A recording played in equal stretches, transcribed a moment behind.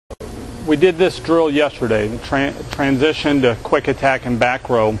we did this drill yesterday, transition to quick attack and back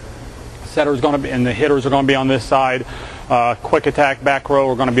row. Setter's going to be, and the hitters are going to be on this side. Quick attack back row,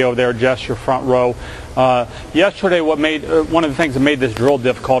 we're going to be over there, adjust your front row. Yesterday, one of the things that made this drill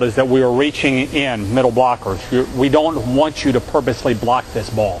difficult is that we were reaching in, middle blockers. We don't want you to purposely block this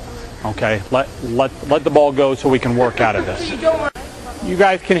ball. Okay, let the ball go so we can work out of this. You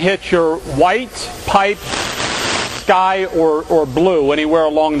guys can hit your white, pipe, sky, or blue anywhere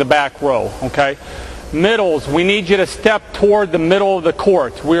along the back row. Okay. Middles, we need you to step toward the middle of the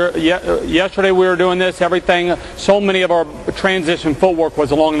court. Yesterday we were doing this, everything, so many of our transition footwork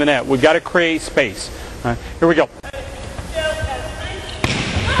was along the net. We've got to create space. All right, here we go.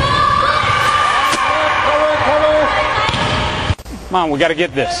 Come on, we got to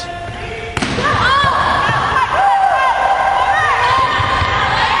get this.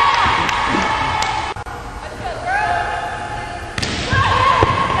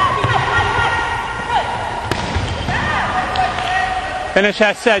 Finish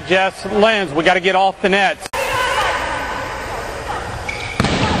that set, Jess. Lens, we got to get off the nets.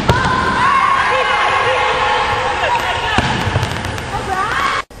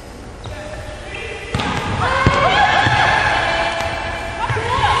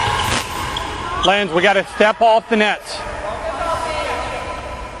 Lens, we got to step off the nets.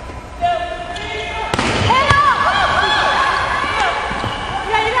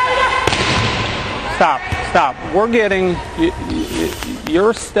 Stop. Stop. We're getting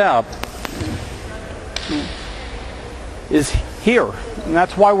your step is here, and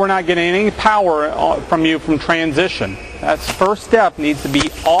that's why we're not getting any power from you from transition. That's first step needs to be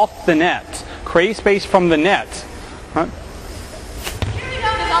off the net. Create space from the net. Huh?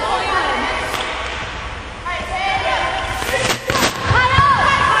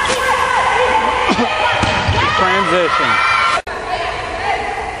 Transition.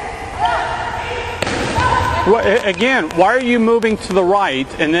 Again, why are you moving to the right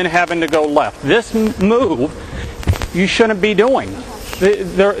and then having to go left? This move you shouldn't be doing.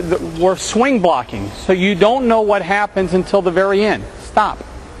 We're swing blocking, so you don't know what happens until the very end. Stop.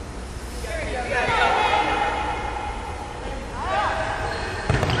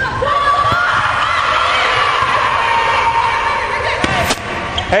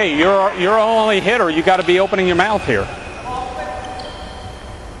 Hey, you're only hitter. You got to be opening your mouth here.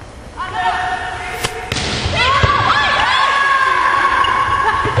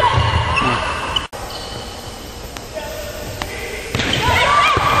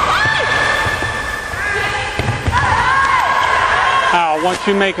 I want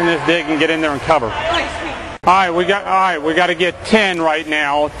you making this dig and get in there and cover. All right, we got to get 10 right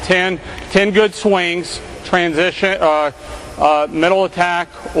now. 10 good swings, transition, middle attack,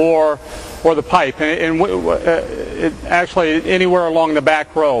 or the pipe, and actually anywhere along the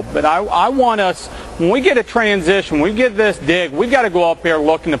back row. But I want us, when we get a transition, we get this dig, we've got to go up here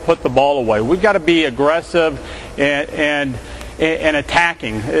looking to put the ball away. We've got to be aggressive and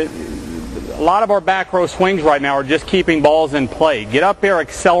attacking. A lot of our back row swings right now are just keeping balls in play. Get up there,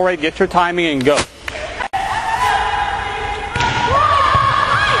 accelerate, get your timing, and go.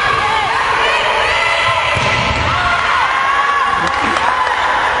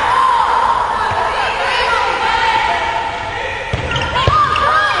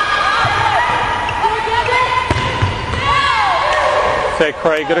 Say,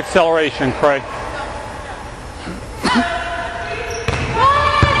 Craig, good acceleration, Craig.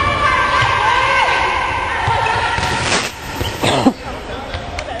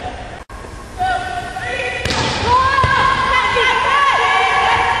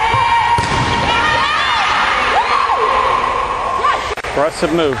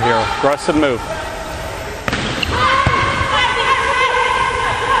 Aggressive move here. Aggressive move.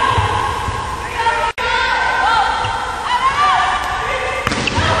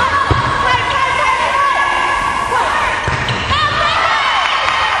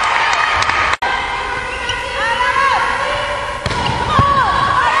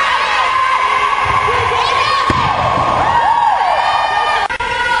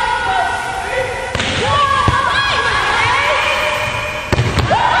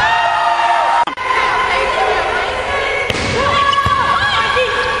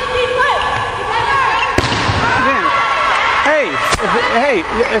 Hey,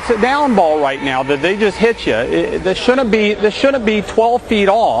 it's a down ball right now that they just hit you. This shouldn't be 12 feet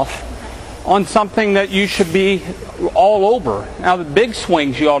off on something that you should be all over. Now the big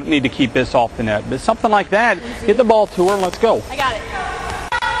swings, you all need to keep this off the net, but something like that, get the ball to her and let's go. I got it.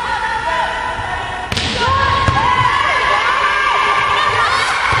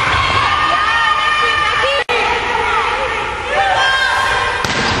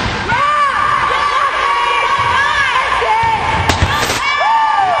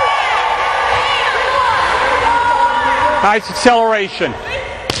 Nice acceleration.